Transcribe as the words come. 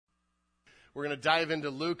We're going to dive into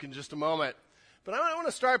Luke in just a moment. But I want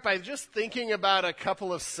to start by just thinking about a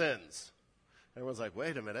couple of sins. Everyone's like,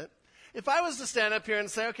 wait a minute. If I was to stand up here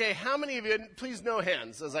and say, okay, how many of you, please no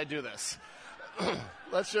hands as I do this.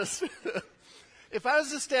 Let's just, if I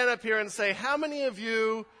was to stand up here and say, how many of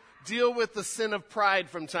you deal with the sin of pride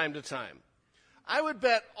from time to time? I would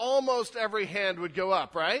bet almost every hand would go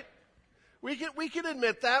up, right? We can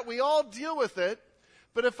admit that. We all deal with it.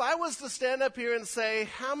 But if I was to stand up here and say,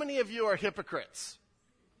 how many of you are hypocrites?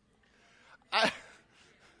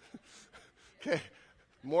 Okay,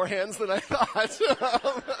 more hands than I thought.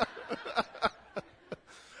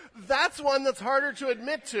 That's one that's harder to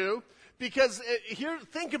admit to because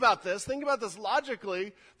think about this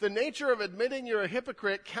logically. The nature of admitting you're a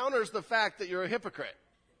hypocrite counters the fact that you're a hypocrite.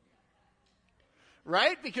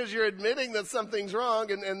 Right? Because you're admitting that something's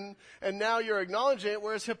wrong and now you're acknowledging it,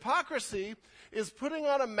 whereas hypocrisy is putting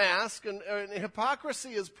on a mask and hypocrisy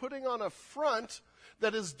is putting on a front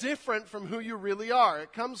that is different from who you really are.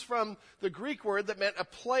 It comes from the Greek word that meant a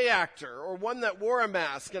play actor or one that wore a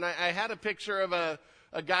mask. And I had a picture of a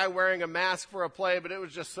guy wearing a mask for a play, but it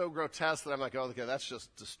was just so grotesque that I'm like, oh, okay, that's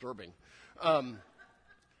just disturbing.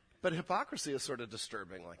 But hypocrisy is sort of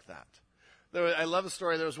disturbing like that. I love a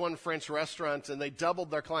story. There was one French restaurant, and they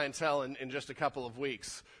doubled their clientele in just a couple of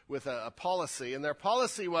weeks with a policy. And their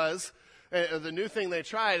policy was, the new thing they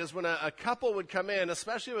tried is when a couple would come in,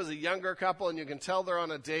 especially if it was a younger couple and you can tell they're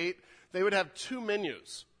on a date, they would have two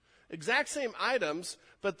menus. Exact same items,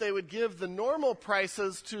 but they would give the normal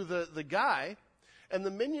prices to the guy, and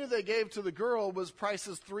the menu they gave to the girl was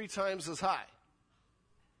prices 3 times as high.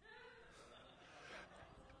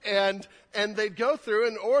 And they'd go through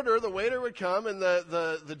and order, the waiter would come and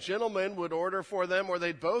the gentleman would order for them, or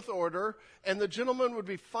they'd both order, and the gentleman would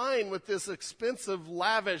be fine with this expensive,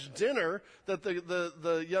 lavish dinner that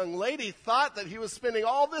the young lady thought that he was spending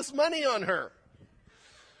all this money on her.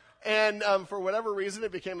 And for whatever reason,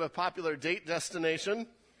 it became a popular date destination.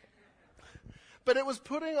 But it was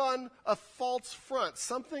putting on a false front,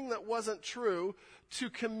 something that wasn't true, to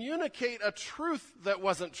communicate a truth that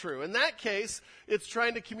wasn't true. In that case, it's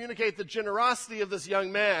trying to communicate the generosity of this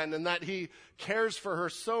young man and that he cares for her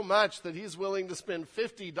so much that he's willing to spend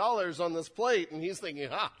 $50 on this plate. And he's thinking,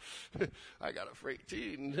 I got it for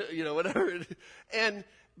 18, whatever.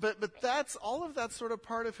 But that's all of that sort of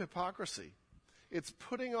part of hypocrisy. It's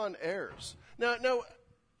putting on airs. Now,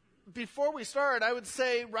 before we start, I would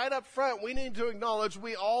say right up front, we need to acknowledge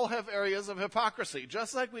we all have areas of hypocrisy.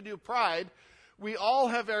 Just like we do pride, we all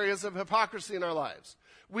have areas of hypocrisy in our lives.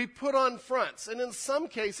 We put on fronts. And in some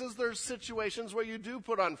cases, there's situations where you do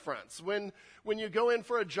put on fronts. When you go in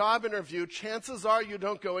for a job interview, chances are you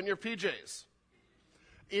don't go in your PJs.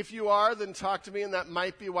 If you are, then talk to me, and that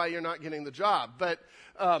might be why you're not getting the job. But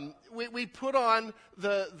we put on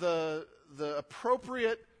the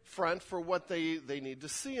appropriate front for what they need to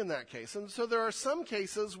see in that case. And so there are some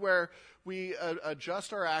cases where we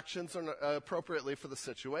adjust our actions appropriately for the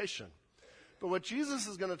situation. But what Jesus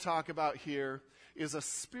is going to talk about here is a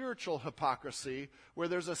spiritual hypocrisy, where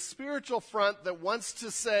there's a spiritual front that wants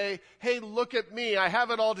to say, hey, look at me, I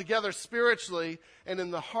have it all together spiritually, and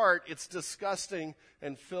in the heart it's disgusting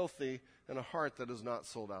and filthy, and a heart that is not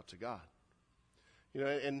sold out to God.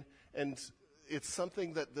 And it's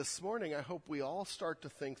something that this morning I hope we all start to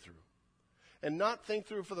think through. And not think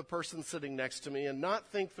through for the person sitting next to me, and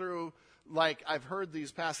not think through like I've heard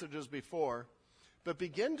these passages before, but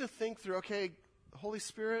begin to think through, okay, Holy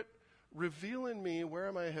Spirit, reveal in me, where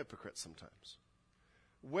am I a hypocrite sometimes?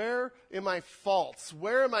 Where am I false?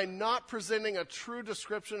 Where am I not presenting a true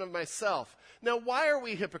description of myself? Now, why are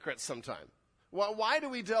we hypocrites sometimes? Why do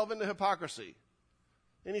we delve into hypocrisy?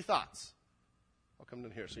 Any thoughts? I'll come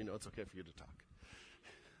in here so you know it's okay for you to talk.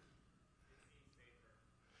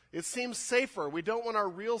 It seems safer. We don't want our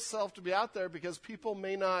real self to be out there because people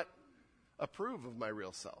may not approve of my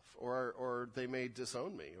real self, or they may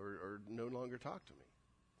disown me or no longer talk to me.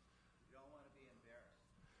 We don't want to be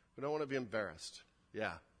embarrassed. We don't want to be embarrassed.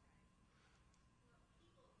 Yeah.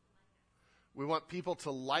 We want people to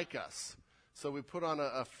like us, so we put on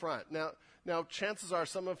a front. Now, chances are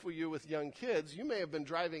some of you with young kids, you may have been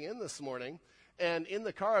driving in this morning, and in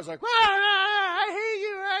the car, it's like, I hate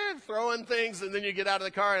you, right? Throwing things, and then you get out of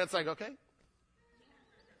the car, and it's like, okay,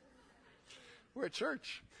 we're at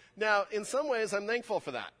church. Now, in some ways, I'm thankful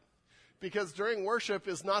for that, because during worship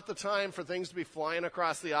is not the time for things to be flying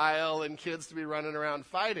across the aisle and kids to be running around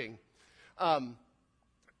fighting. And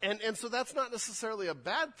so that's not necessarily a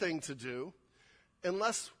bad thing to do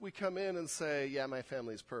unless we come in and say, yeah, my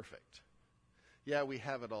family's perfect. Yeah, we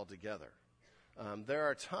have it all together. There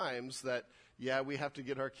are times that Yeah, we have to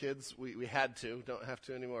get our kids, we had to, don't have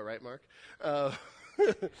to anymore, right, Mark?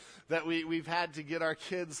 That we've had to get our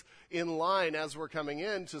kids in line as we're coming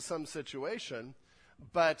into some situation.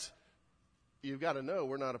 But you've got to know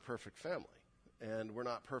we're not a perfect family. And we're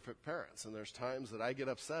not perfect parents. And there's times that I get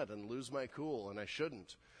upset and lose my cool, and I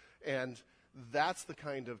shouldn't. And that's the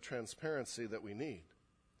kind of transparency that we need.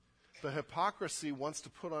 But hypocrisy wants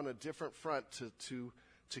to put on a different front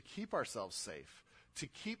to keep ourselves safe, to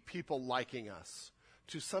keep people liking us,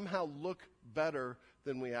 to somehow look better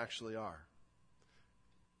than we actually are.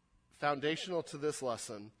 Foundational to this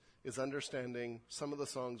lesson is understanding some of the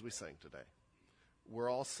songs we sang today. We're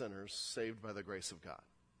all sinners saved by the grace of God.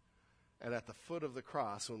 And at the foot of the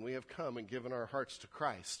cross, when we have come and given our hearts to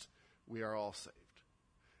Christ, we are all saved.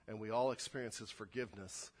 And we all experience his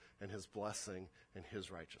forgiveness and his blessing and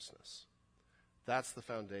his righteousness. That's the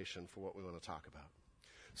foundation for what we want to talk about.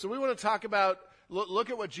 So we want to talk about, look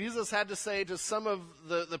at what Jesus had to say to some of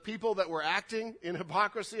the people that were acting in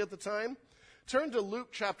hypocrisy at the time. Turn to Luke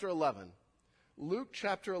chapter 11. Luke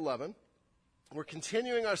chapter 11. We're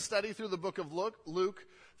continuing our study through the book of Luke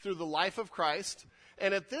through the life of Christ.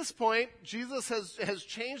 And at this point, Jesus has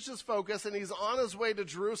changed his focus, and he's on his way to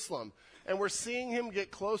Jerusalem. And we're seeing him get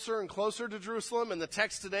closer and closer to Jerusalem. In the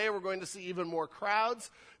text today, we're going to see even more crowds,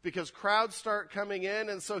 because crowds start coming in.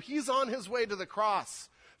 And so he's on his way to the cross,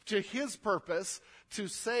 to his purpose, to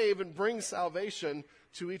save and bring salvation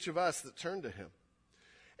to each of us that turn to him.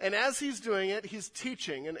 And as he's doing it, he's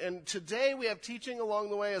teaching. And today we have teaching along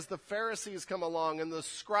the way as the Pharisees come along, and the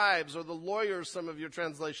scribes, or the lawyers, some of your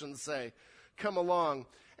translations say, come along.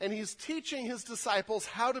 And he's teaching his disciples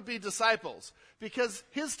how to be disciples, because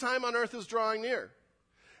his time on earth is drawing near.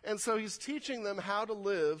 And so he's teaching them how to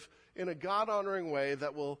live in a God-honoring way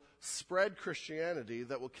that will spread Christianity,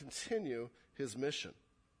 that will continue his mission.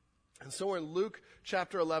 And so we're in Luke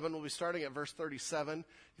chapter 11. We'll be starting at verse 37.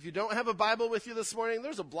 If you don't have a Bible with you this morning,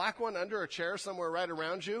 there's a black one under a chair somewhere right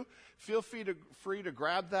around you. Feel free to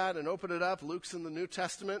grab that and open it up. Luke's in the New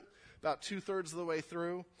Testament, about 2/3 of the way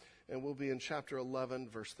through. And we'll be in chapter 11,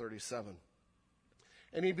 verse 37.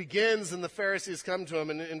 And he begins, and the Pharisees come to him.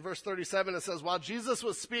 And in verse 37, it says, while Jesus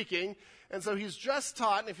was speaking, and so he's just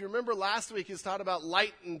taught, and if you remember last week, he's taught about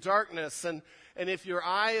light and darkness. And if your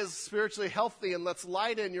eye is spiritually healthy and lets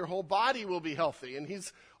light in, your whole body will be healthy. And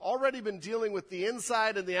he's already been dealing with the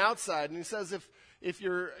inside and the outside. And he says if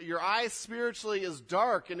your eye spiritually is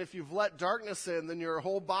dark, and if you've let darkness in, then your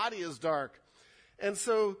whole body is dark. And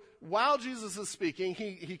so while Jesus is speaking,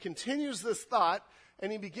 he continues this thought,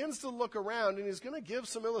 and he begins to look around, and he's going to give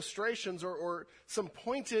some illustrations or some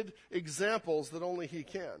pointed examples that only he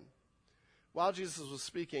can. While Jesus was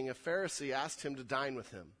speaking, a Pharisee asked him to dine with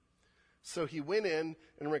him. So he went in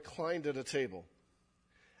and reclined at a table.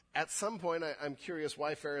 At some point, I'm curious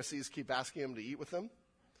why Pharisees keep asking him to eat with them.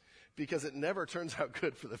 Because it never turns out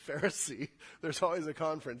good for the Pharisee. There's always a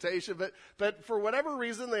confrontation. But for whatever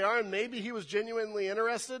reason they are, and maybe he was genuinely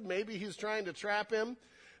interested, maybe he's trying to trap him.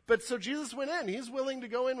 But so Jesus went in. He's willing to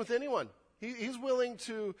go in with anyone. He's willing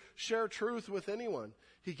to share truth with anyone.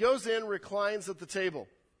 He goes in, reclines at the table.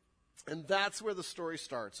 And that's where the story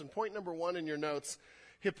starts. And point number 1 in your notes,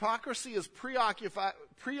 hypocrisy is preoccupied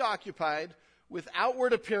with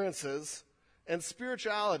outward appearances and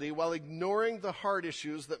spirituality while ignoring the heart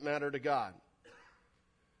issues that matter to God.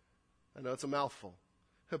 I know it's a mouthful.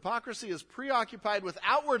 Hypocrisy is preoccupied with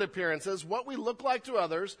outward appearances, what we look like to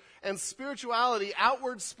others, and spirituality,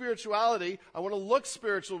 outward spirituality. I want to look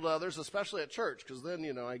spiritual to others, especially at church, because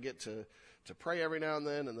then, I get to pray every now and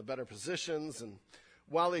then in the better positions, and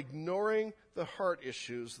while ignoring the heart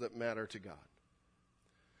issues that matter to God.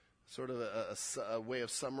 Sort of a way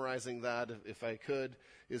of summarizing that, if I could,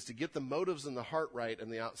 is to get the motives and the heart right, and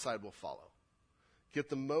the outside will follow. Get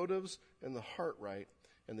the motives and the heart right,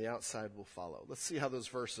 and the outside will follow. Let's see how those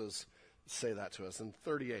verses say that to us. In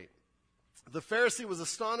 38, the Pharisee was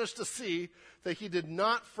astonished to see that he did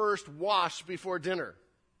not first wash before dinner.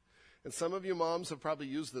 And some of you moms have probably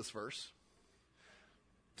used this verse.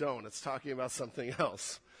 Don't. It's talking about something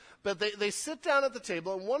else. But they sit down at the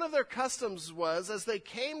table, and one of their customs was, as they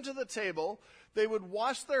came to the table, they would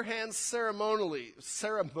wash their hands ceremonially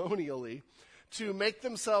to make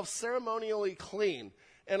themselves ceremonially clean.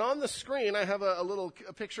 And on the screen, I have a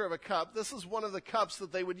picture of a cup. This is one of the cups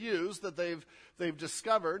that they would use, that they've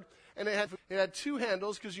discovered. And it had 2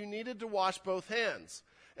 handles, because you needed to wash both hands.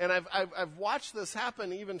 And I've watched this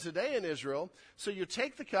happen even today in Israel. So you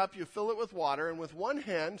take the cup, you fill it with water, and with one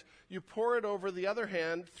hand, you pour it over the other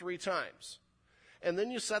hand 3 times. And then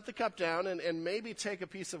you set the cup down and maybe take a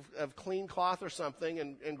piece of clean cloth or something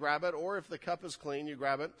and grab it. Or if the cup is clean, you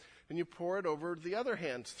grab it and you pour it over the other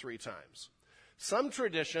hand 3 times. Some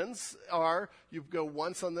traditions are you go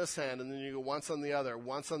once on this hand and then you go once on the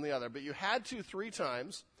other, but you had to 3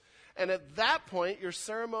 times. And at that point, you're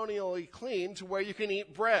ceremonially clean to where you can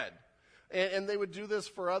eat bread. And they would do this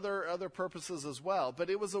for other purposes as well. But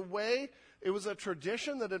it was a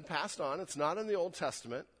tradition that had passed on. It's not in the Old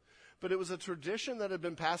Testament, but it was a tradition that had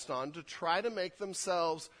been passed on to try to make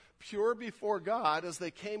themselves pure before God as they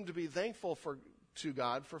came to be thankful to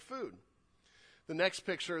God for food. The next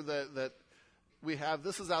picture that we have,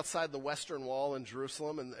 this is outside the Western Wall in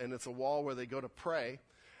Jerusalem, and it's a wall where they go to pray.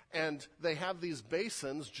 And they have these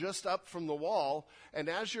basins just up from the wall, and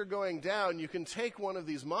as you're going down, you can take one of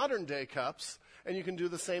these modern-day cups, and you can do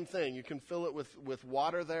the same thing. You can fill it with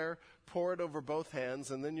water there, pour it over both hands,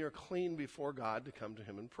 and then you're clean before God to come to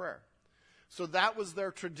him in prayer. So that was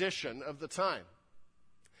their tradition of the time.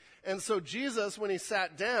 And so Jesus, when he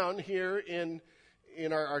sat down here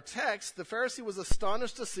in our text, the Pharisee was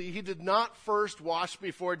astonished to see he did not first wash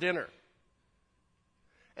before dinner.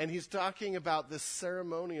 And he's talking about this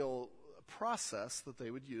ceremonial process that they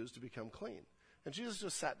would use to become clean. And Jesus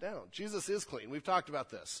just sat down. Jesus is clean. We've talked about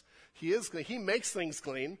this. He is clean. He makes things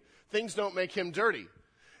clean. Things don't make him dirty.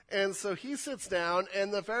 And so he sits down,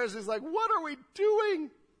 and the Pharisee's like, what are we doing?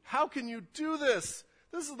 How can you do this?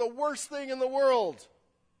 This is the worst thing in the world.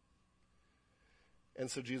 And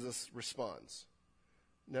so Jesus responds.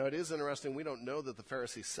 Now, it is interesting. We don't know that the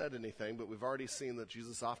Pharisee said anything, but we've already seen that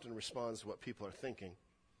Jesus often responds to what people are thinking.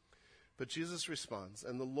 But Jesus responds,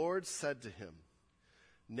 and the Lord said to him,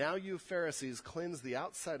 now you Pharisees cleanse the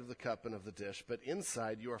outside of the cup and of the dish, but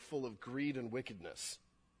inside you are full of greed and wickedness.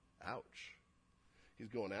 Ouch. He's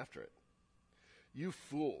going after it. You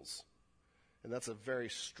fools. And that's a very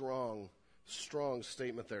strong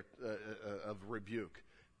statement there of rebuke.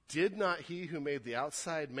 Did not he who made the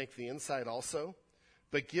outside make the inside also?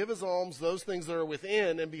 But give as alms those things that are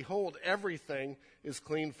within, and behold, everything is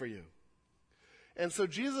clean for you. And so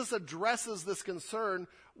Jesus addresses this concern.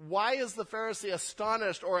 Why is the Pharisee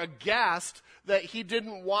astonished or aghast that he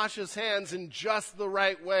didn't wash his hands in just the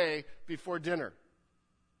right way before dinner?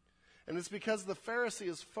 And it's because the Pharisee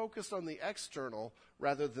is focused on the external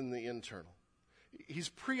rather than the internal. He's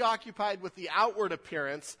preoccupied with the outward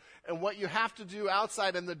appearance and what you have to do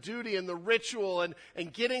outside and the duty and the ritual and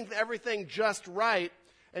getting everything just right.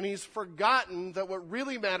 And he's forgotten that what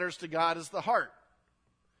really matters to God is the heart.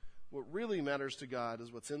 What really matters to God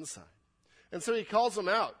is what's inside. And so he calls them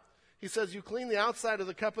out. He says, you clean the outside of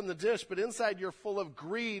the cup and the dish, but inside you're full of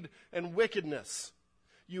greed and wickedness.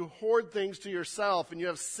 You hoard things to yourself, and you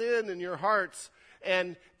have sin in your hearts,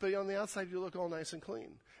 but on the outside you look all nice and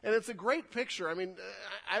clean. And it's a great picture. I mean,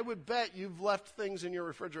 I would bet you've left things in your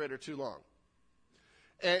refrigerator too long.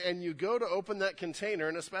 And you go to open that container,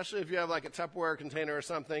 and especially if you have like a Tupperware container or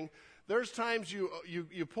something, there's times you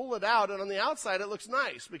pull it out, and on the outside it looks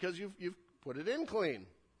nice because you've put it in clean.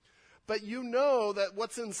 But you know that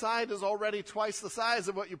what's inside is already twice the size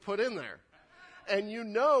of what you put in there. And you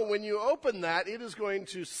know when you open that, it is going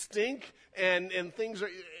to stink, and things are,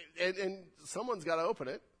 and someone's got to open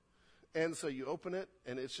it. And so you open it,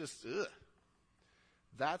 and it's just, ugh.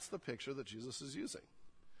 That's the picture that Jesus is using.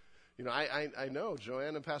 You know, I know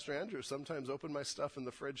Joanne and Pastor Andrew sometimes open my stuff in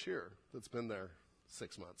the fridge here that's been there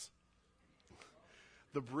 6 months.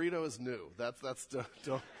 The burrito is new. That's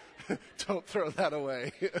don't throw that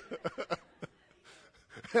away.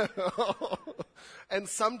 And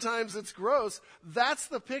sometimes it's gross. That's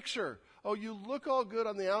the picture. Oh, you look all good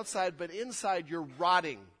on the outside, but inside you're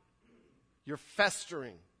rotting. You're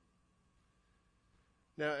festering.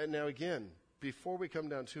 Now again, before we come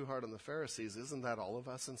down too hard on the Pharisees, isn't that all of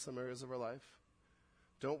us in some areas of our life?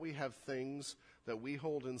 Don't we have things that we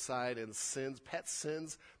hold inside and sins,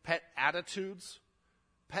 pet attitudes,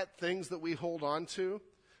 pet things that we hold on to,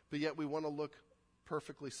 but yet we want to look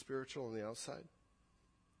perfectly spiritual on the outside?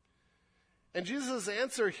 And Jesus'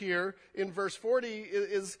 answer here in verse 40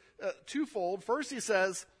 is twofold. First, he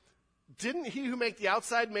says, didn't he who make the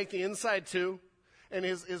outside make the inside too? And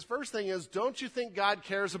his first thing is, don't you think God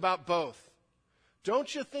cares about both?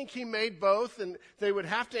 Don't you think he made both? And they would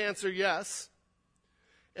have to answer yes.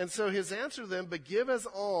 And so his answer to them, but give as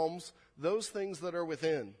alms those things that are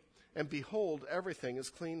within, and behold, everything is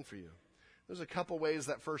clean for you. There's a couple ways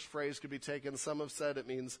that first phrase could be taken. Some have said it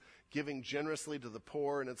means giving generously to the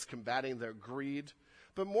poor, and it's combating their greed.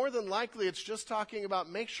 But more than likely, it's just talking about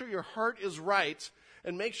make sure your heart is right,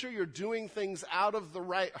 and make sure you're doing things out of the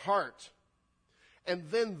right heart. And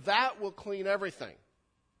then that will clean everything.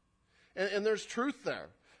 And there's truth there.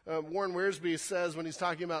 Warren Wiersbe says when he's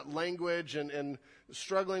talking about language and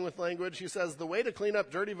struggling with language, he says the way to clean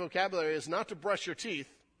up dirty vocabulary is not to brush your teeth,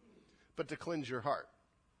 but to cleanse your heart.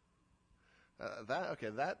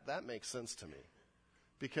 That makes sense to me.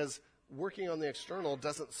 Because working on the external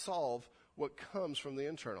doesn't solve what comes from the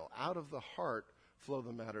internal. Out of the heart flow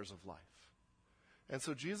the matters of life. And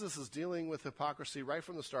so Jesus is dealing with hypocrisy right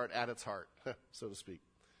from the start at its heart, so to speak,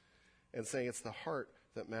 and saying it's the heart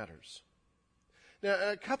that matters. Now,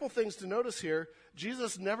 a couple things to notice here.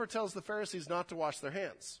 Jesus never tells the Pharisees not to wash their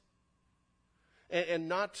hands and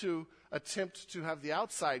not to attempt to have the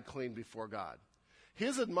outside clean before God.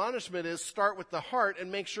 His admonishment is start with the heart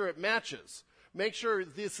and make sure it matches. Make sure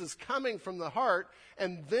this is coming from the heart,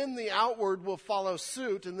 and then the outward will follow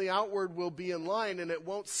suit, and the outward will be in line, and it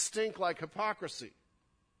won't stink like hypocrisy.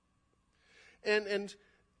 And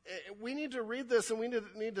we need to read this, and we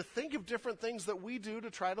need to think of different things that we do to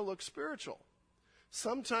try to look spiritual.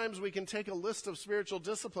 Sometimes we can take a list of spiritual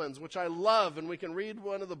disciplines, which I love, and we can read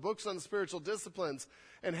one of the books on spiritual disciplines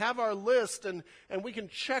and have our list, and we can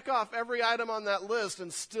check off every item on that list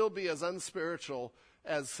and still be as unspiritual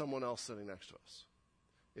as someone else sitting next to us.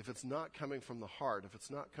 If it's not coming from the heart, if it's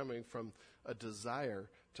not coming from a desire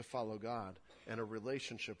to follow God and a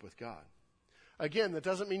relationship with God. Again, that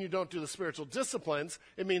doesn't mean you don't do the spiritual disciplines.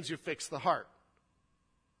 It means you fix the heart.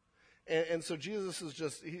 And so Jesus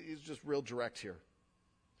is he's just real direct here.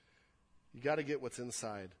 You got to get what's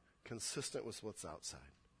inside consistent with what's outside.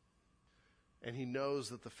 And he knows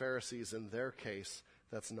that the Pharisees, in their case,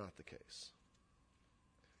 that's not the case.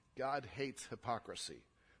 God hates hypocrisy.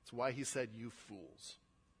 That's why he said, you fools.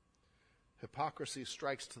 Hypocrisy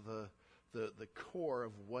strikes to the core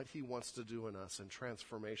of what he wants to do in us in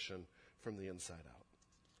transformation from the inside out.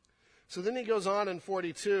 So then he goes on in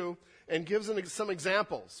 42 and gives some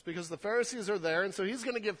examples because the Pharisees are there, and so he's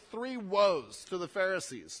going to give 3 woes to the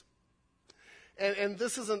Pharisees. And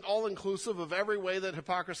this isn't all-inclusive of every way that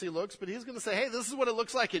hypocrisy looks, but he's going to say, hey, this is what it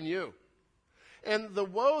looks like in you. And the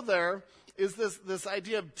woe there is this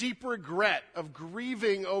idea of deep regret, of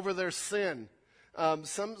grieving over their sin.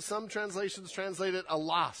 Some translations translate it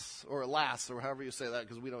alas, or however you say that,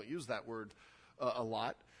 because we don't use that word a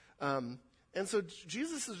lot. And so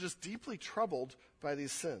Jesus is just deeply troubled by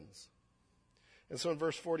these sins. And so in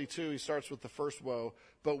verse 42, he starts with the first woe.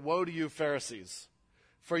 But woe to you, Pharisees,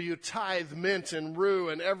 for you tithe mint and rue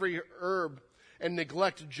and every herb and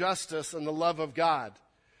neglect justice and the love of God.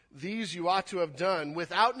 These you ought to have done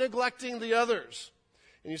without neglecting the others.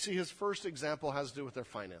 And you see his first example has to do with their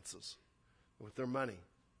finances, with their money.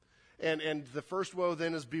 And the first woe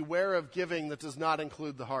then is beware of giving that does not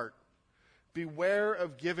include the heart. Beware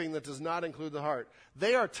of giving that does not include the heart.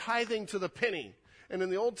 They are tithing to the penny. And in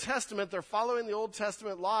the Old Testament, they're following the Old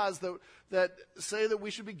Testament laws that say that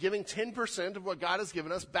we should be giving 10% of what God has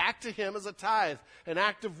given us back to him as a tithe, an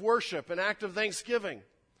act of worship, an act of thanksgiving.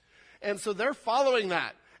 And so they're following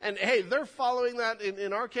that. And hey, they're following that,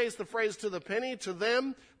 in our case, the phrase to the penny, to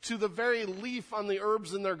them, to the very leaf on the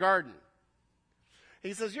herbs in their garden.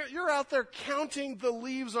 He says, you're out there counting the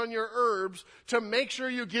leaves on your herbs to make sure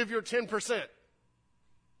you give your 10%.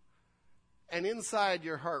 And inside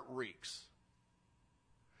your heart reeks.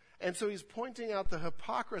 And so he's pointing out the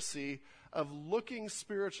hypocrisy of looking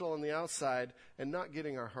spiritual on the outside and not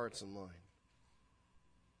getting our hearts in line.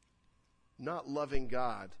 Not loving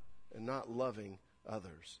God and not loving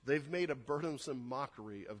others. They've made a burdensome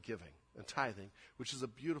mockery of giving and tithing, which is a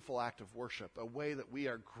beautiful act of worship, a way that we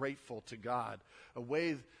are grateful to God, a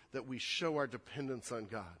way that we show our dependence on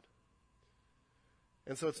God.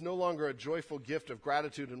 And so it's no longer a joyful gift of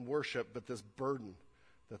gratitude and worship, but this burden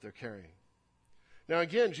that they're carrying. Now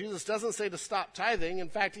again, Jesus doesn't say to stop tithing. In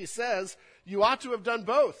fact, he says you ought to have done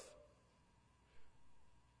both.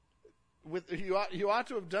 You ought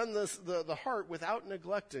to have done this, the heart, without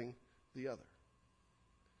neglecting the other.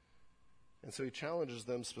 And so he challenges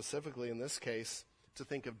them specifically in this case to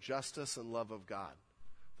think of justice and love of God.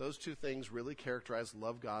 Those two things really characterize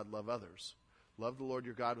love God, love others. Love the Lord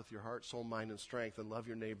your God with your heart, soul, mind, and strength, and love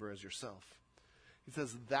your neighbor as yourself. He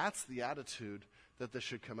says that's the attitude that this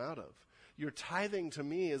should come out of. Your tithing to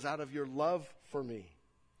me is out of your love for me,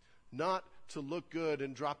 not to look good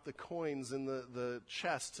and drop the coins in the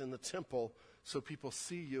chest in the temple so people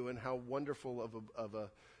see you and how wonderful of a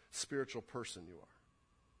spiritual person you are.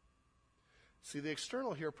 See, the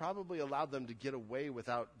external here probably allowed them to get away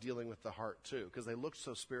without dealing with the heart too, because they looked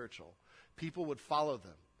so spiritual. People would follow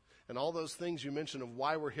them. And all those things you mentioned of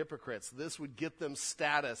why we're hypocrites, this would get them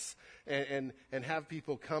status and have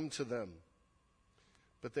people come to them.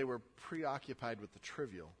 But they were preoccupied with the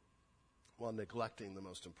trivial while neglecting the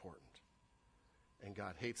most important. And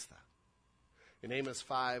God hates that. In Amos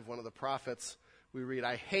 5, one of the prophets, we read,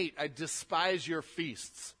 I despise your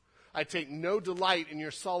feasts. I take no delight in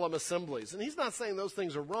your solemn assemblies. And he's not saying those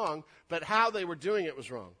things are wrong, but how they were doing it was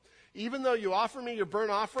wrong. Even though you offer me your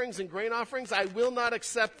burnt offerings and grain offerings, I will not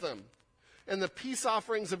accept them. And the peace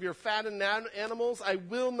offerings of your fattened animals, I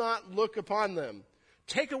will not look upon them.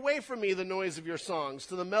 Take away from me the noise of your songs.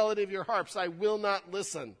 To the melody of your harps, I will not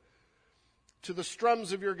listen. To the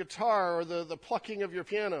strums of your guitar or the plucking of your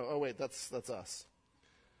piano. Oh, wait, that's us.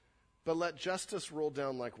 But let justice roll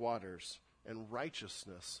down like waters and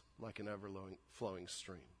righteousness like an ever-flowing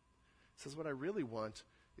stream. It says, what I really want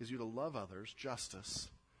is you to love others, justice,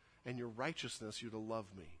 and your righteousness, you to love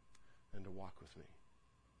me and to walk with me.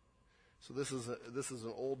 So this is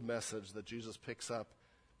an old message that Jesus picks up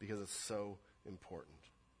because it's so important.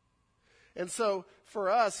 And so for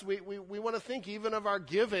us, we want to think even of our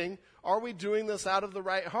giving. Are we doing this out of the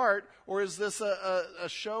right heart? Or is this a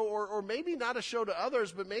show, or maybe not a show to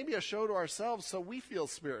others, but maybe a show to ourselves so we feel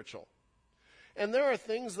spiritual? And there are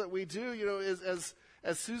things that we do,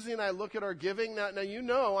 as Susie and I look at our giving. Now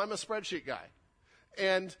I'm a spreadsheet guy.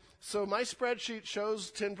 And so my spreadsheet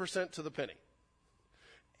shows 10% to the penny.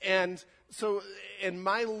 And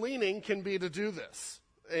my leaning can be to do this.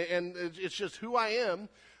 And it's just who I am.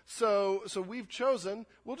 So we've chosen,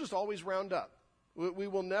 we'll just always round up. We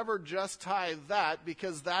will never just tithe that,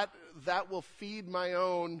 because that will feed my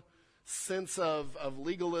own sense of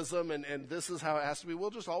legalism and this is how it has to be.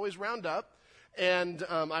 We'll just always round up. And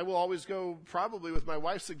I will always go probably with my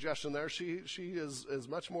wife's suggestion there. She is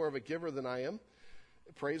much more of a giver than I am.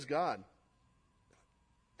 Praise God.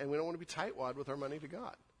 And we don't want to be tightwad with our money to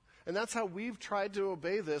God. And that's how we've tried to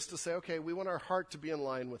obey this, to say, okay, we want our heart to be in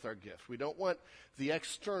line with our gift. We don't want the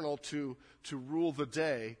external to rule the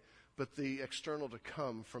day, but the external to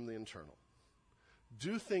come from the internal.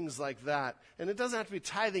 Do things like that. And it doesn't have to be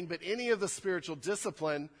tithing, but any of the spiritual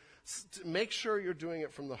discipline, make sure you're doing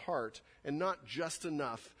it from the heart and not just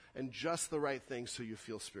enough and just the right thing so you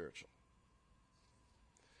feel spiritual.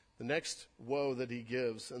 The next woe that he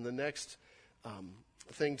gives, and the next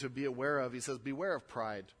thing to be aware of, he says, beware of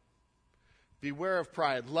pride. Beware of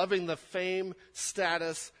pride, loving the fame,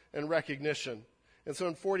 status, and recognition. And so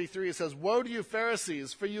in 43 it says, woe to you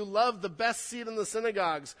Pharisees, for you love the best seat in the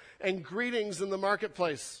synagogues and greetings in the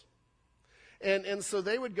marketplace. And so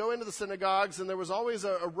they would go into the synagogues, and there was always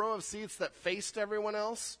a row of seats that faced everyone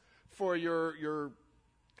else for your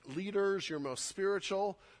leaders, your most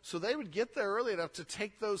spiritual. So they would get there early enough to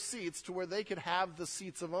take those seats to where they could have the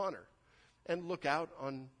seats of honor and look out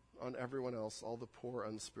on everyone else, all the poor,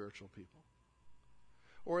 unspiritual people.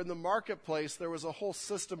 Or in the marketplace, there was a whole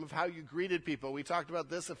system of how you greeted people. We talked about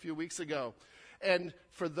this a few weeks ago. And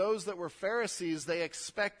for those that were Pharisees, they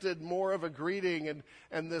expected more of a greeting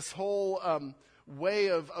and this whole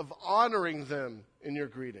way of honoring them in your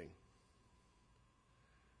greeting.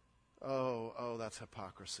 Oh, that's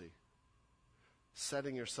hypocrisy.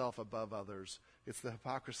 Setting yourself above others. It's the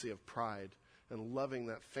hypocrisy of pride and loving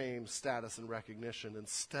that fame, status, and recognition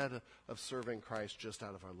instead of serving Christ just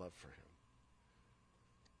out of our love for him.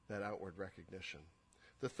 That outward recognition.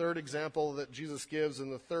 The third example that Jesus gives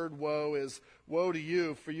in the third woe is, woe to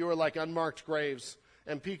you, for you are like unmarked graves,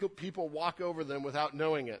 and people walk over them without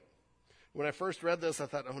knowing it. When I first read this, I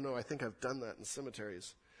thought, oh no, I think I've done that in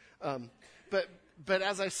cemeteries. But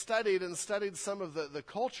as I studied some of the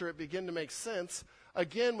culture, it began to make sense.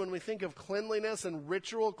 Again, when we think of cleanliness and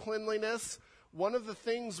ritual cleanliness, one of the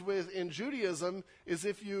things in Judaism is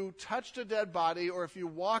if you touched a dead body or if you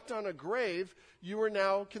walked on a grave, you were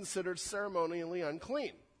now considered ceremonially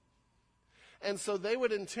unclean. And so they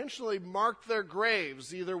would intentionally mark their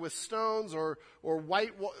graves either with stones or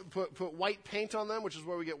put white paint on them, which is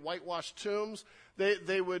where we get whitewashed tombs.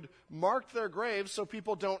 They would mark their graves so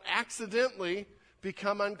people don't accidentally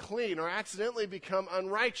become unclean or accidentally become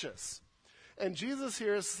unrighteous. And Jesus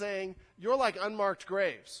here is saying, you're like unmarked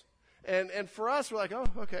graves. And for us, we're like, oh,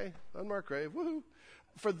 okay, unmarked grave, woohoo.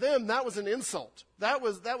 For them, that was an insult. That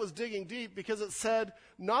was digging deep, because it said,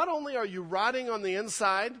 not only are you rotting on the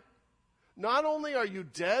inside, not only are you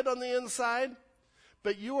dead on the inside,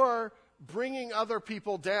 but you are bringing other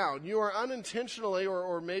people down. You are unintentionally,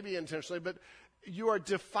 or maybe intentionally, but you are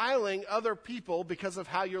defiling other people because of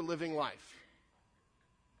how you're living life.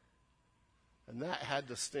 And that had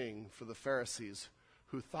to sting for the Pharisees,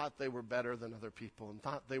 who thought they were better than other people and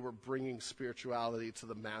thought they were bringing spirituality to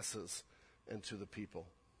the masses and to the people.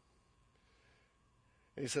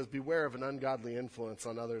 And he says, beware of an ungodly influence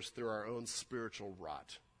on others through our own spiritual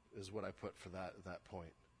rot, is what I put for that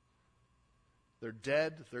point. They're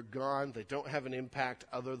dead, they're gone, they don't have an impact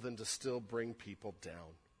other than to still bring people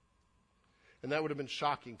down. And that would have been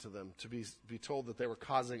shocking to them, to be told that they were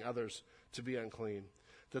causing others to be unclean,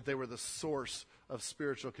 that they were the source of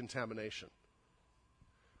spiritual contamination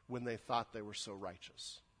when they thought they were so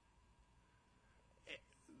righteous.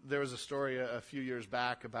 there was a story a few years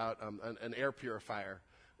back about an air purifier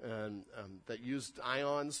and that used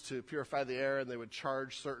ions to purify the air, and they would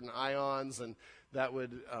charge certain ions, and that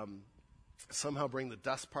would somehow bring the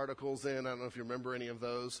dust particles in. I don't know if you remember any of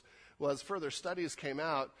those. Well, as further studies came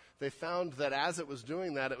out, they found that as it was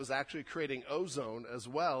doing that, it was actually creating ozone as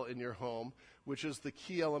well in your home, which is the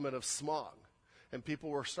key element of smog. And people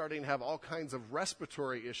were starting to have all kinds of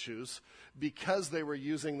respiratory issues because they were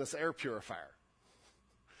using this air purifier,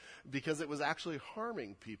 because it was actually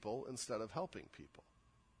harming people instead of helping people.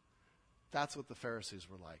 That's what the Pharisees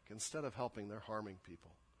were like. Instead of helping, they're harming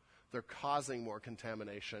people. They're causing more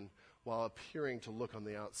contamination while appearing to look on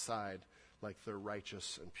the outside like they're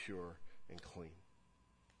righteous and pure and clean.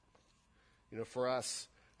 You know, for us,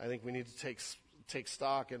 I think we need to take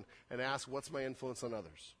stock and ask, what's my influence on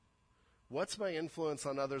others? What's my influence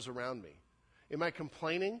on others around me? Am I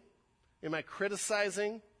complaining? Am I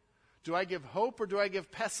criticizing? Do I give hope or do I give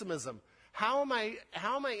pessimism? How am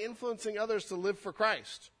I influencing others to live for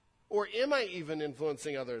Christ? Or am I even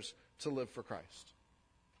influencing others to live for Christ?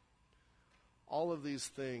 All of these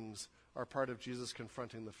things are part of Jesus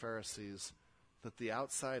confronting the Pharisees, that the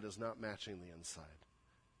outside is not matching the inside.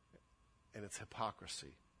 And it's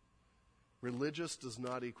hypocrisy. Religious does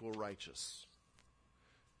not equal righteous.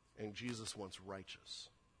 And Jesus wants righteous.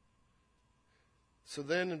 So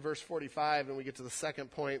then in verse 45, and we get to the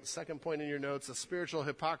second point in your notes, a spiritual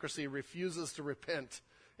hypocrisy refuses to repent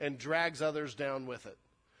and drags others down with it.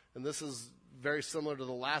 And this is very similar to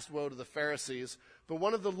the last woe to the Pharisees. But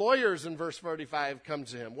one of the lawyers in verse 45 come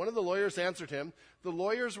to him. One of the lawyers answered him. The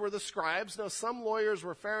lawyers were the scribes. Now, some lawyers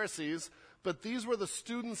were Pharisees, but these were the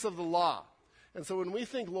students of the law. And so when we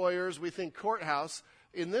think lawyers, we think courthouse.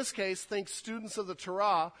 In this case, think students of the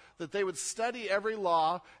Torah, that they would study every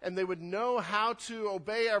law and they would know how to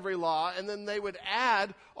obey every law, and then they would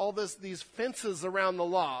add all these fences around the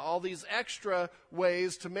law, all these extra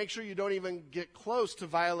ways to make sure you don't even get close to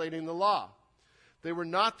violating the law. They were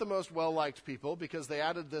not the most well-liked people because they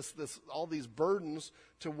added all these burdens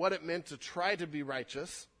to what it meant to try to be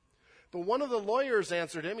righteous. But one of the lawyers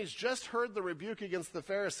answered him. He's just heard the rebuke against the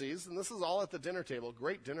Pharisees, and this is all at the dinner table.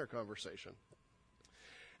 Great dinner conversation.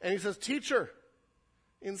 And he says, "Teacher,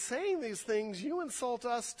 in saying these things, you insult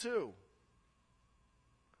us too."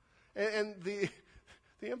 And the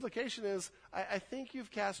implication is, I think you've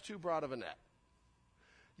cast too broad of a net.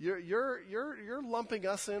 You're lumping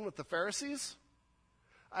us in with the Pharisees.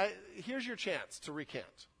 Here's your chance to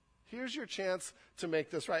recant. Here's your chance to make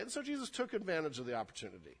this right. And so Jesus took advantage of the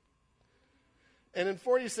opportunity. And in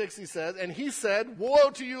 46 he said, and he said, "Woe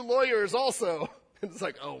to you lawyers also." And it's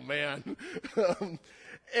like, oh man.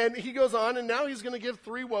 And he goes on, and now he's going to give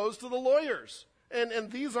 3 woes to the lawyers. And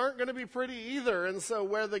these aren't going to be pretty either. And so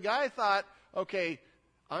where the guy thought, okay,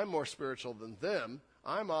 I'm more spiritual than them,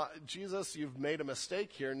 Jesus, you've made a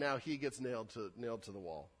mistake here. Now he gets nailed to the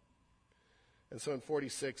wall. And so in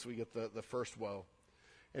 46, we get the first woe.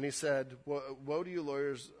 And he said, "Woe to you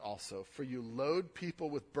lawyers also, for you load people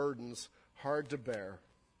with burdens hard to bear,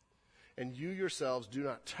 and you yourselves do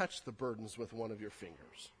not touch the burdens with one of your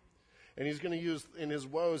fingers." And he's going to use, in his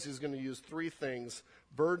woes, he's going to use 3 things: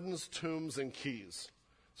 burdens, tombs, and keys.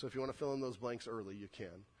 So if you want to fill in those blanks early, you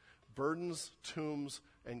can. Burdens, tombs,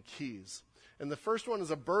 and keys. And the first one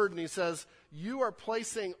is a burden. He says, you are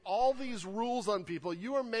placing all these rules on people.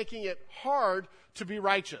 You are making it hard to be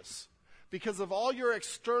righteous because of all your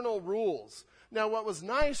external rules. Now, what was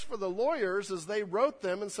nice for the lawyers is they wrote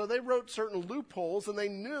them, and so they wrote certain loopholes, and they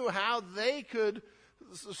knew how they could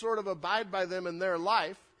sort of abide by them in their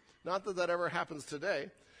life. Not that ever happens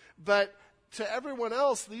today. But to everyone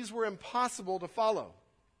else, these were impossible to follow.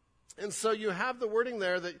 And so you have the wording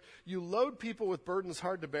there that you load people with burdens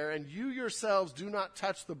hard to bear, and you yourselves do not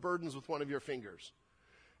touch the burdens with one of your fingers.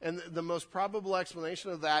 And the most probable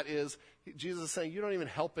explanation of that is Jesus is saying you don't even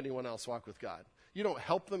help anyone else walk with God. You don't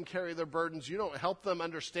help them carry their burdens. You don't help them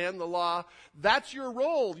understand the law. That's your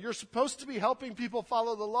role. You're supposed to be helping people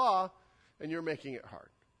follow the law, and you're making it hard.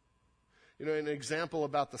 You know, an example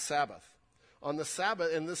about the Sabbath. On the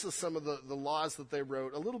Sabbath, and this is some of the laws that they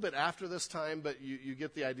wrote a little bit after this time, but you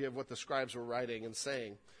get the idea of what the scribes were writing and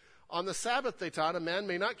saying. On the Sabbath, they taught, a man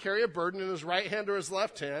may not carry a burden in his right hand or his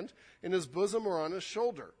left hand, in his bosom or on his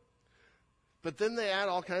shoulder. But then they add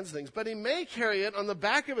all kinds of things. But he may carry it on the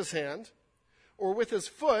back of his hand, or with his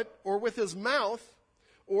foot, or with his mouth,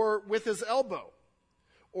 or with his elbow,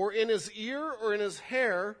 or in his ear, or in his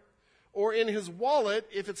hair, or in his wallet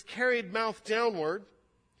if it's carried mouth downward,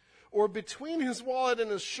 or between his wallet and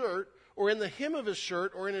his shirt, or in the hem of his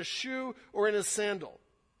shirt, or in his shoe, or in his sandal.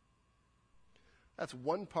 That's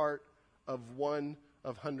one part of one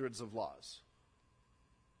of hundreds of laws.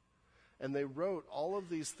 And they wrote all of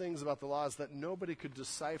these things about the laws that nobody could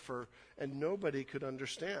decipher and nobody could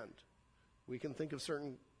understand. We can think of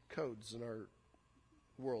certain codes in our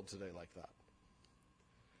world today like that.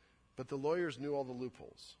 But the lawyers knew all the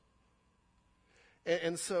loopholes.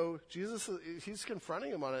 And so Jesus, he's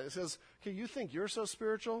confronting him on it. He says, okay, you think you're so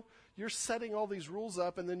spiritual? You're setting all these rules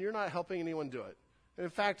up, and then you're not helping anyone do it. And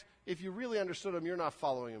in fact, if you really understood them, you're not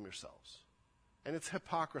following them yourselves. And it's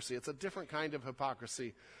hypocrisy. It's a different kind of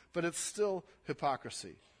hypocrisy, but it's still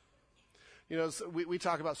hypocrisy. You know, so we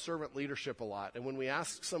talk about servant leadership a lot, and when we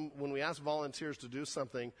ask volunteers to do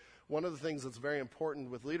something, one of the things that's very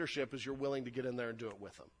important with leadership is you're willing to get in there and do it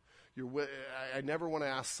with them. I never want to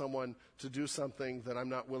ask someone to do something that I'm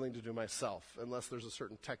not willing to do myself, unless there's a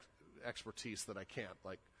certain tech expertise that I can't,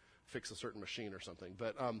 like fix a certain machine or something.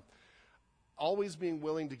 But always being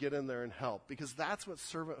willing to get in there and help, because that's what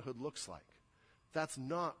servanthood looks like. That's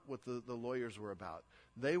not what the lawyers were about.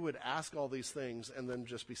 They would ask all these things and then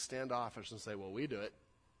just be standoffish and say, well, we do it.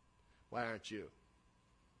 Why aren't you?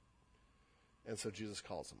 And so Jesus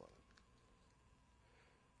calls them on it.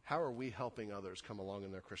 How are we helping others come along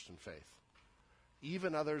in their Christian faith?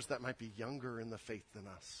 Even others that might be younger in the faith than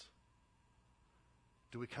us.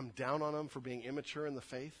 Do we come down on them for being immature in the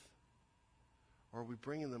faith? Or are we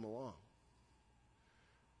bringing them along?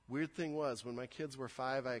 Weird thing was, when my kids were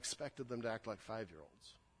 5, I expected them to act like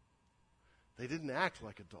 5-year-olds. They didn't act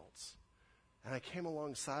like adults. And I came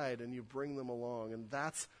alongside, and you bring them along. And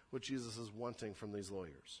that's what Jesus is wanting from these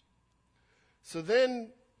lawyers. So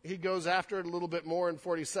then he goes after it a little bit more in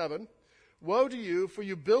 47. Woe to you, for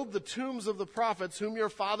you build the tombs of the prophets whom your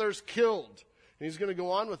fathers killed. And he's going to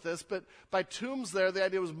go on with this, but by tombs there, the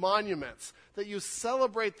idea was monuments, that you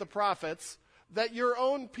celebrate the prophets that your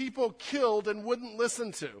own people killed and wouldn't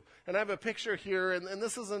listen to. And I have a picture here, and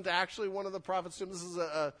this isn't actually one of the prophets' tombs. This is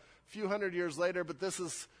a few hundred years later, but this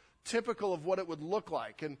is typical of what it would look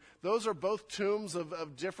like. And those are both tombs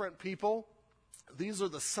of different people. These are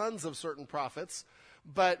the sons of certain prophets.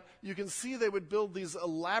 But you can see they would build these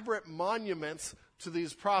elaborate monuments to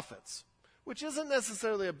these prophets, which isn't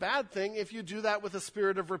necessarily a bad thing if you do that with a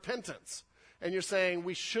spirit of repentance. And you're saying,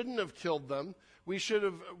 we shouldn't have killed them. We should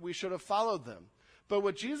have followed them. But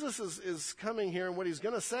what Jesus is coming here, and what he's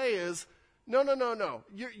going to say is, no.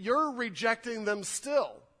 You're rejecting them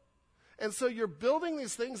still. And so you're building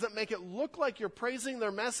these things that make it look like you're praising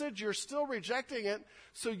their message. You're still rejecting it.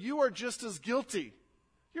 So you are just as guilty.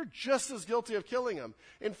 You're just as guilty of killing them.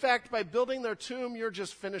 In fact, by building their tomb, you're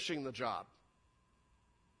just finishing the job.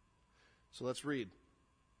 So let's read.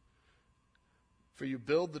 For you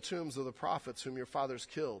build the tombs of the prophets whom your fathers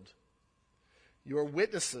killed. You are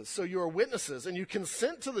witnesses. So you are witnesses, and you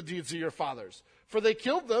consent to the deeds of your fathers. For they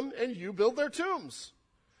killed them, and you build their tombs.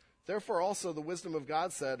 Therefore also the wisdom of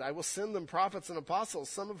God said, I will send them prophets and apostles,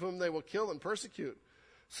 some of whom they will kill and persecute,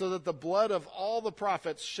 so that the blood of all the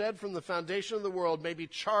prophets shed from the foundation of the world may be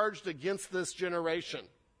charged against this generation.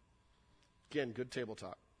 Again, good table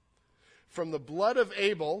talk. From the blood of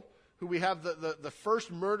Abel, who we have the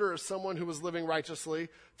first murder of someone who was living righteously,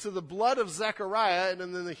 to the blood of Zechariah, and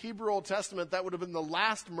in the Hebrew Old Testament, that would have been the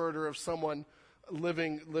last murder of someone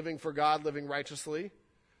living for God, living righteously,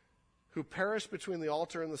 who perished between the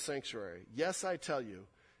altar and the sanctuary. Yes, I tell you,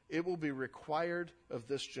 it will be required of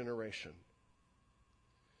this generation.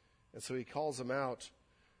 And so he calls them out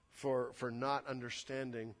for not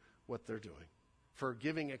understanding what they're doing, for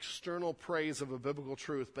giving external praise of a biblical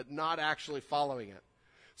truth, but not actually following it.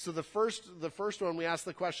 So the first one, we ask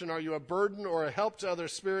the question, are you a burden or a help to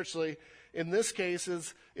others spiritually? In this case,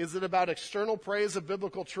 is it about external praise of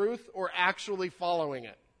biblical truth or actually following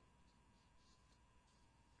it?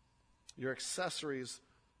 You're accessories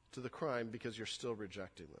to the crime because you're still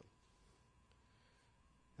rejecting them.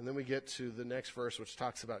 And then we get to the next verse, which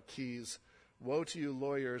talks about keys. Woe to you,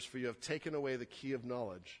 lawyers, for you have taken away the key of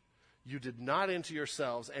knowledge. You did not enter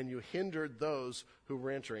yourselves, and you hindered those who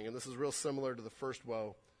were entering. And this is real similar to the first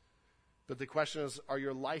woe. But the question is, are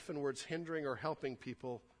your life and words hindering or helping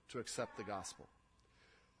people to accept the gospel?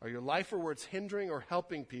 Are your life or words hindering or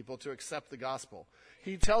helping people to accept the gospel?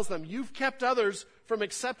 He tells them, you've kept others from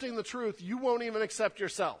accepting the truth. You won't even accept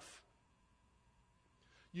yourself.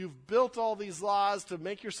 You've built all these laws to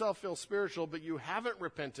make yourself feel spiritual, but you haven't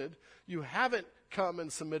repented. You haven't come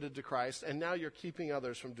and submitted to Christ, and now you're keeping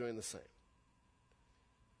others from doing the same.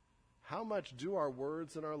 How much do our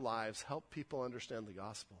words and our lives help people understand the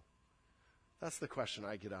gospel? That's the question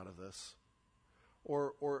I get out of this.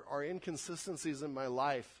 Or are inconsistencies in my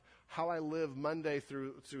life, how I live Monday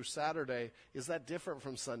through Saturday, is that different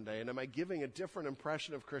from Sunday? And am I giving a different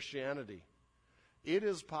impression of Christianity? It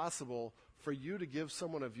is possible for you to give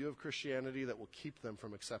someone a view of Christianity that will keep them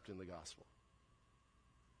from accepting the gospel.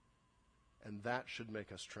 And that should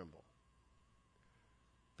make us tremble.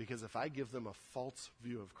 Because if I give them a false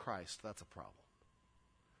view of Christ, that's a problem.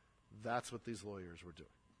 That's what these lawyers were doing.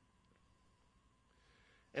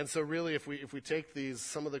 And so really, if we take these,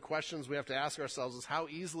 some of the questions we have to ask ourselves is, how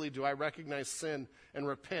easily do I recognize sin and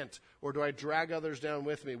repent? Or do I drag others down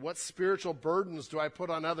with me? What spiritual burdens do I put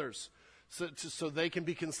on others so they can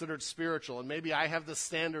be considered spiritual? And maybe I have the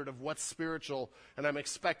standard of what's spiritual, and I'm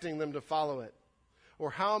expecting them to follow it. Or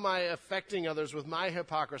how am I affecting others with my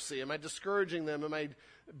hypocrisy? Am I discouraging them? Am I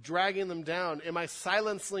dragging them down? Am I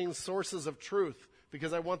silencing sources of truth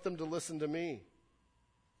because I want them to listen to me?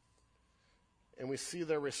 And we see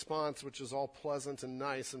their response, which is all pleasant and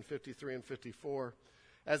nice in 53 and 54.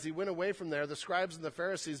 As he went away from there, the scribes and the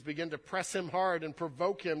Pharisees began to press him hard and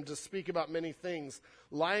provoke him to speak about many things,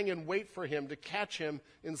 lying in wait for him to catch him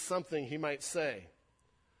in something he might say.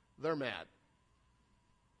 They're mad.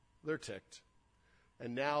 They're ticked.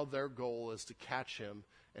 And now their goal is to catch him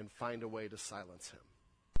and find a way to silence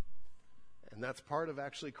him. And that's part of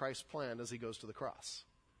actually Christ's plan as he goes to the cross.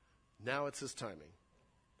 Now it's his timing.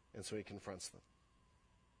 And so he confronts them.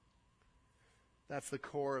 That's the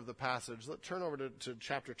core of the passage. Let's turn over to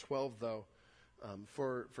chapter 12, though,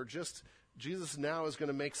 for just Jesus now is going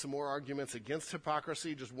to make some more arguments against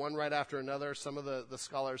hypocrisy, just one right after another. Some of the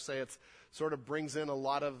scholars say it sort of brings in a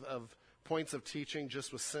lot of points of teaching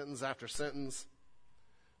just with sentence after sentence.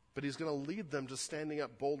 But he's going to lead them to standing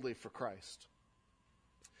up boldly for Christ.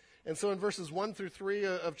 And so in verses 1 through 3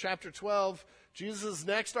 of chapter 12, Jesus'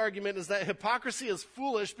 next argument is that hypocrisy is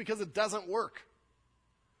foolish because it doesn't work.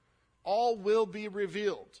 All will be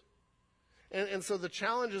revealed. And so the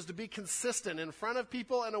challenge is to be consistent in front of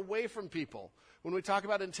people and away from people. When we talk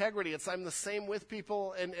about integrity, it's I'm the same with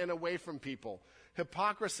people and away from people.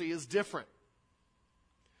 Hypocrisy is different.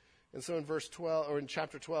 And so in verse 12, or in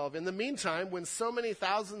chapter 12, in the meantime, when so many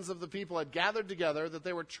thousands of the people had gathered together that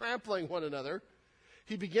they were trampling one another,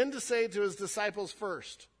 he began to say to his disciples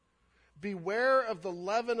first, beware of the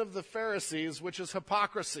leaven of the Pharisees, which is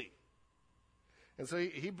hypocrisy. And so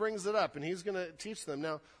he brings it up, and he's going to teach them.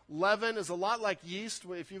 Now, leaven is a lot like yeast.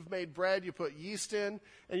 If you've made bread, you put yeast in,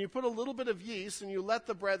 and you put a little bit of yeast, and you let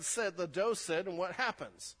the bread sit, the dough sit, and what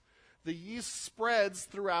happens? The yeast spreads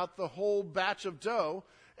throughout the whole batch of dough,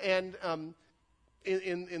 and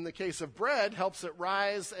in the case of bread, helps it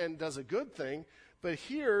rise and does a good thing. But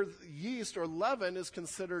here, yeast or leaven is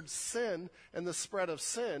considered sin and the spread of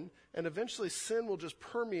sin, and eventually sin will just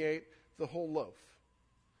permeate the whole loaf.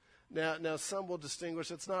 Now some will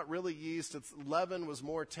distinguish it's not really yeast. It's leaven was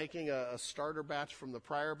more taking a starter batch from the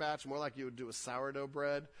prior batch, more like you would do a sourdough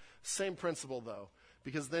bread. Same principle, though,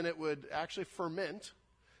 because then it would actually ferment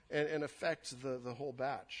and affect the whole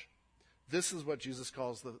batch. This is what Jesus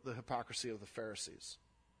calls the hypocrisy of the Pharisees.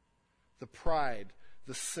 The pride,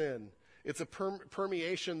 the sin. It's a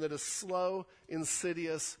permeation that is slow,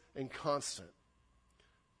 insidious, and constant,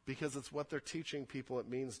 because it's what they're teaching people it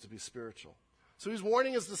means to be spiritual. So he's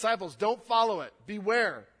warning his disciples, don't follow it.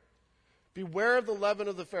 Beware. Beware of the leaven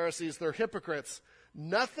of the Pharisees. They're hypocrites.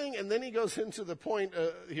 Nothing, and then he goes into the point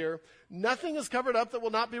here, nothing is covered up that will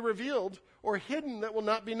not be revealed, or hidden that will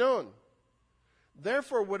not be known.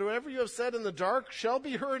 Therefore, whatever you have said in the dark shall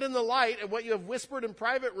be heard in the light, and what you have whispered in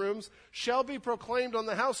private rooms shall be proclaimed on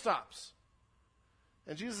the housetops.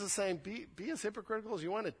 And Jesus is saying, be as hypocritical as you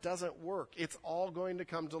want. It doesn't work. It's all going to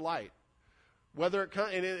come to light. Whether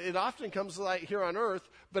it often comes to light here on earth,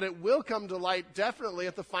 but it will come to light definitely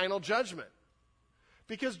at the final judgment.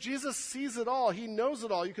 Because Jesus sees it all. He knows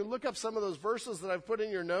it all. You can look up some of those verses that I've put in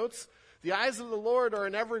your notes. The eyes of the Lord are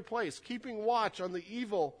in every place, keeping watch on the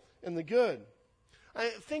evil and the good.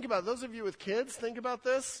 Think about it. Those of you with kids, think about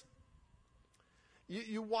this.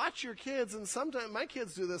 You watch your kids, and sometimes, my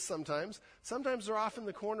kids do this sometimes. Sometimes they're off in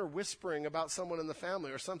the corner whispering about someone in the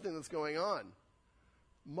family or something that's going on.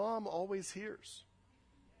 Mom always hears.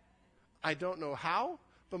 I don't know how,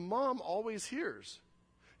 but Mom always hears.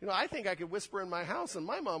 You know, I think I could whisper in my house, and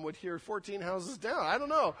my mom would hear 14 houses down. I don't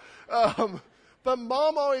know. But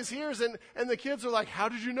Mom always hears, and the kids are like, how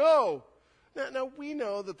did you know? Now we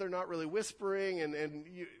know that they're not really whispering, and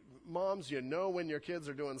moms, you know when your kids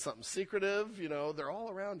are doing something secretive. You know, they're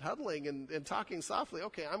all around huddling and talking softly.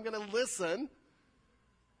 Okay, I'm going to listen.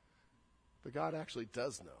 But God actually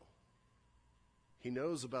does know. He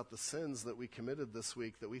knows about the sins that we committed this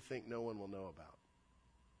week that we think no one will know about.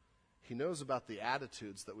 He knows about the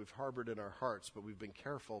attitudes that we've harbored in our hearts, but we've been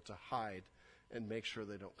careful to hide and make sure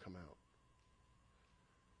they don't come out.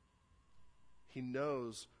 He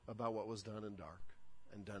knows about what was done in dark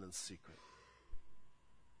and done in secret.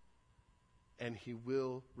 and he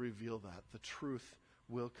will reveal that. The truth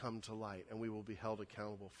will come to light, and we will be held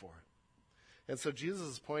accountable for it. And so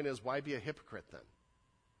Jesus' point is, why be a hypocrite then?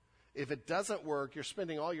 If it doesn't work, you're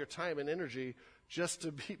spending all your time and energy just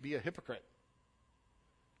to be a hypocrite.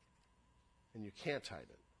 And you can't hide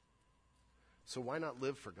it. So why not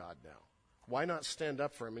live for God now? Why not stand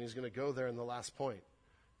up for him? And he's going to go there in the last point.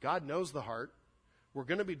 God knows the heart. We're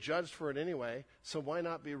going to be judged for it anyway, so why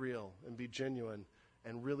not be real and be genuine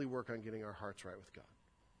and really work on getting our hearts right with God?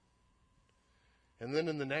 And then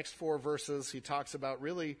in the next 4 verses, he talks about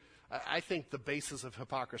really, I think, the basis of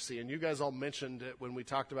hypocrisy. And you guys all mentioned it when we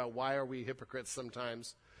talked about why are we hypocrites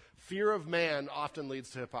sometimes. Fear of man often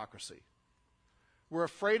leads to hypocrisy. We're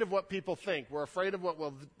afraid of what people think. We're afraid of what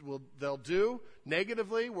they'll do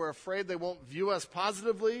negatively. We're afraid they won't view us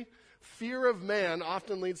positively. Fear of man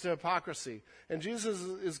often leads to hypocrisy. And Jesus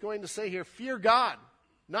is going to say here, fear God.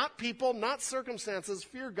 Not people, not circumstances.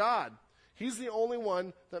 Fear God. He's the only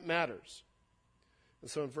one that matters. And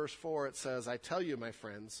so in verse 4 it says, I tell you, my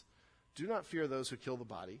friends, do not fear those who kill the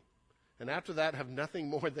body, and after that have nothing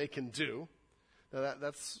more they can do. Now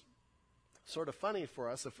that's sort of funny for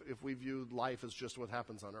us if we view life as just what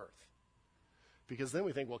happens on earth. Because then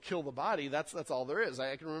we think, well, kill the body, that's all there is.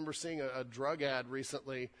 I can remember seeing a drug ad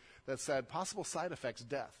recently that said, possible side effects,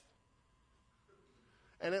 death.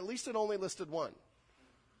 And at least it only listed one.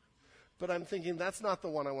 But I'm thinking, that's not the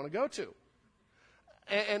one I want to go to.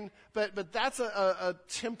 But that's a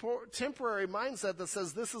temporary mindset that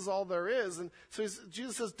says this is all there is. And so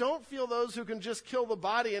Jesus says, don't feel those who can just kill the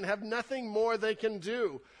body and have nothing more they can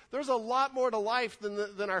do. There's a lot more to life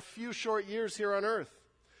than our few short years here on earth.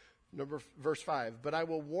 Verse 5, but I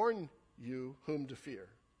will warn you whom to fear.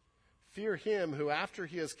 Fear him who after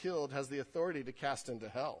he is killed has the authority to cast into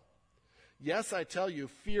hell. Yes, I tell you,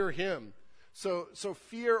 fear him. So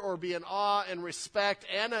fear, or be in awe and respect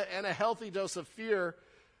and a healthy dose of fear.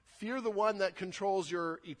 Fear the one that controls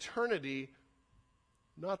your eternity,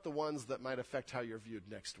 not the ones that might affect how you're viewed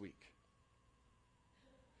next week.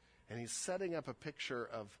 And he's setting up a picture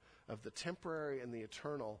of the temporary and the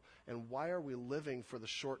eternal, and why are we living for the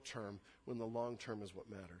short term when the long term is what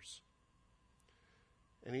matters?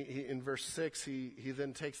 And he in verse 6, he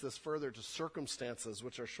then takes this further to circumstances,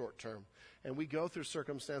 which are short term. And we go through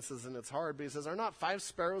circumstances, and it's hard, but he says, are not 5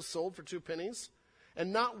 sparrows sold for 2 pennies?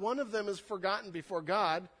 And not one of them is forgotten before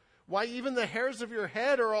God. Why, even the hairs of your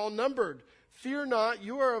head are all numbered. Fear not,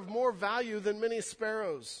 you are of more value than many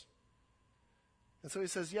sparrows. And so he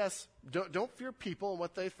says, yes, don't fear people and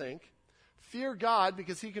what they think. Fear God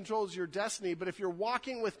because he controls your destiny. But if you're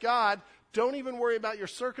walking with God, don't even worry about your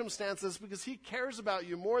circumstances because he cares about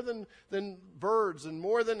you more than birds and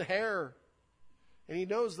more than hair. And he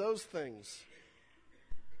knows those things.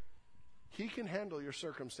 He can handle your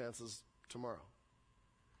circumstances tomorrow.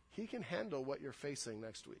 He can handle what you're facing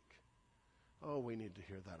next week. Oh, we need to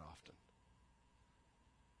hear that often.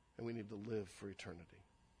 And we need to live for eternity.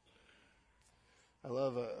 I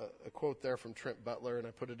love a quote there from Trent Butler, and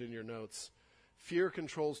I put it in your notes. Fear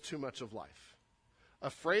controls too much of life.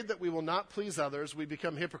 Afraid that we will not please others, we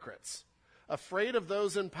become hypocrites. Afraid of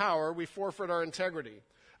those in power, we forfeit our integrity.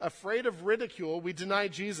 Afraid of ridicule, we deny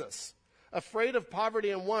Jesus. Afraid of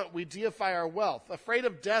poverty and want, we deify our wealth. Afraid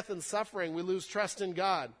of death and suffering, we lose trust in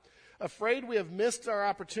God. Afraid we have missed our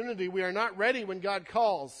opportunity, we are not ready when God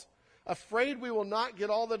calls. Afraid we will not get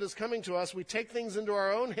all that is coming to us, we take things into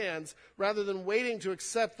our own hands rather than waiting to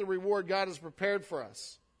accept the reward God has prepared for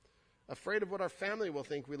us. Afraid of what our family will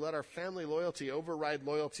think, we let our family loyalty override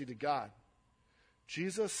loyalty to God.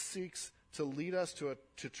 Jesus seeks to lead us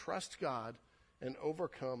to trust God and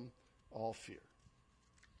overcome all fear.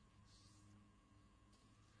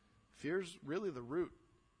 Fear is really the root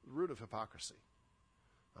of hypocrisy.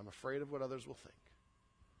 I'm afraid of what others will think.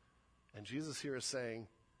 And Jesus here is saying,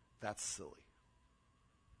 that's silly.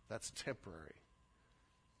 That's temporary.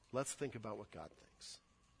 Let's think about what God thinks.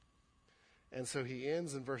 And so he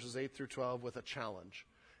ends in verses 8 through 12 with a challenge.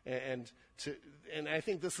 And I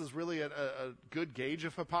think this is really a good gauge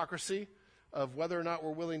of hypocrisy, of whether or not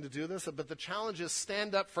we're willing to do this. But the challenge is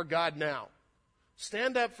stand up for God now.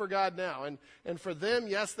 Stand up for God now. And for them,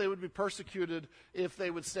 yes, they would be persecuted if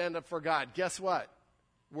they would stand up for God. Guess what?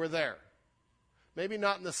 We're there. Maybe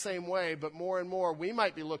not in the same way, but more and more we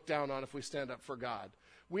might be looked down on if we stand up for God.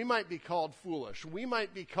 We might be called foolish. We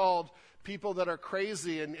might be called people that are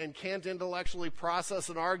crazy and can't intellectually process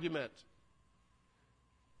an argument.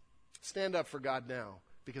 Stand up for God now,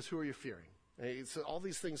 because who are you fearing? So all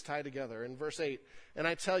these things tie together. In verse 8, and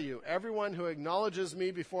I tell you, everyone who acknowledges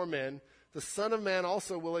me before men, the Son of Man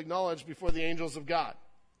also will acknowledge before the angels of God.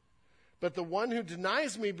 But the one who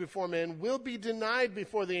denies me before men will be denied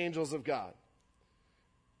before the angels of God.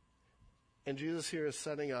 And Jesus here is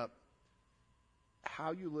setting up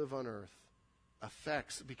how you live on earth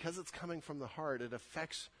affects, because it's coming from the heart, it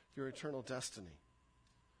affects your eternal destiny.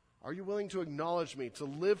 Are you willing to acknowledge me, to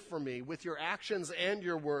live for me with your actions and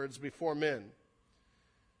your words before men?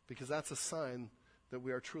 Because that's a sign that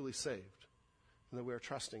we are truly saved and that we are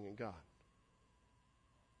trusting in God.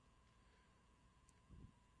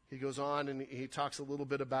 He goes on and he talks a little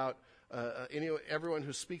bit about everyone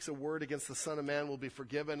who speaks a word against the Son of Man will be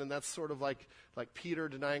forgiven, and that's sort of like Peter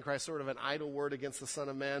denying Christ, sort of an idle word against the Son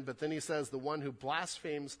of Man. But then he says the one who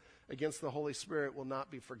blasphemes against the Holy Spirit will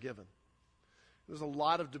not be forgiven. There's a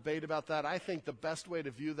lot of debate about that. I think the best way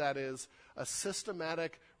to view that is a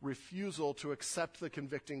systematic refusal to accept the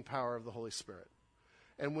convicting power of the Holy Spirit.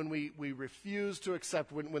 And when we refuse to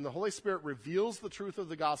accept, when the Holy Spirit reveals the truth of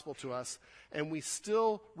the gospel to us, and we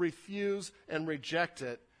still refuse and reject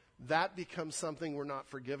it, that becomes something we're not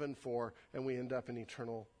forgiven for, and we end up in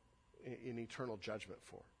eternal judgment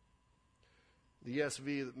for. The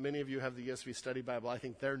ESV, many of you have the ESV Study Bible. I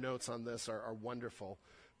think their notes on this are wonderful.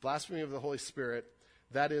 Blasphemy of the Holy Spirit,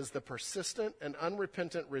 that is the persistent and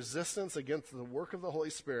unrepentant resistance against the work of the Holy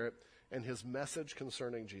Spirit and his message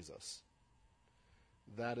concerning Jesus.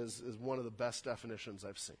 That is one of the best definitions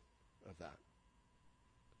I've seen of that.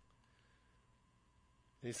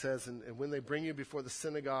 And he says, and when they bring you before the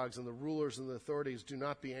synagogues and the rulers and the authorities, do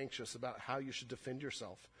not be anxious about how you should defend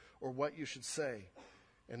yourself or what you should say.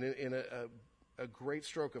 And in a great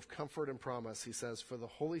stroke of comfort and promise, he says, for the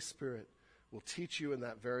Holy Spirit will teach you in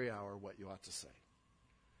that very hour what you ought to say.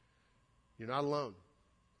 You're not alone.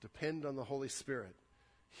 Depend on the Holy Spirit.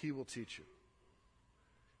 He will teach you.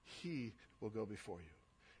 He will go before you.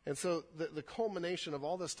 And so the culmination of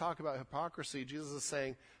all this talk about hypocrisy, Jesus is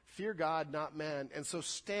saying, fear God, not man. And so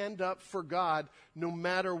stand up for God no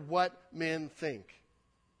matter what men think.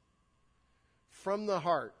 From the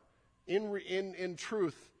heart, in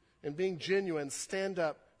truth, and being genuine, stand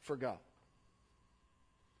up for God.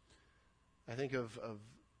 I think of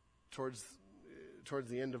towards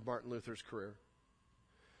the end of Martin Luther's career,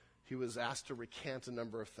 he was asked to recant a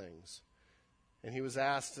number of things. And he was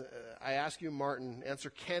asked, I ask you, Martin, answer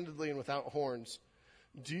candidly and without horns,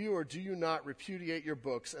 do you or do you not repudiate your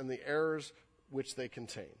books and the errors which they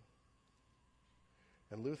contain?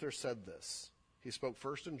 And Luther said this. He spoke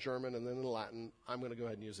first in German and then in Latin. I'm going to go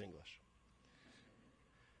ahead and use English.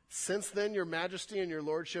 Since then your majesty and your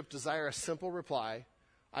lordship desire a simple reply,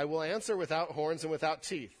 I will answer without horns and without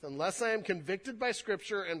teeth. Unless I am convicted by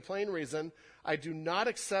Scripture and plain reason, I do not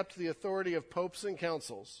accept the authority of popes and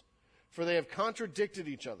councils, for they have contradicted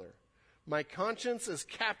each other. My conscience is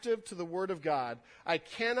captive to the word of God. I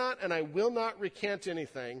cannot and I will not recant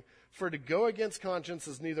anything, for to go against conscience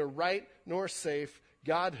is neither right nor safe.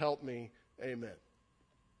 God help me. Amen.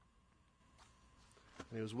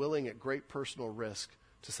 And he was willing at great personal risk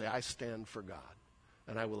to say, I stand for God,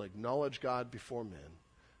 and I will acknowledge God before men,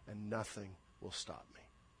 and nothing will stop me.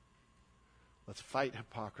 Let's fight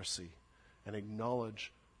hypocrisy and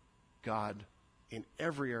acknowledge God in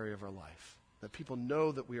every area of our life, that people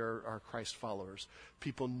know that we are Christ followers.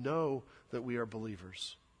 People know that we are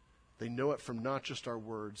believers. They know it from not just our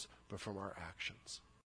words, but from our actions.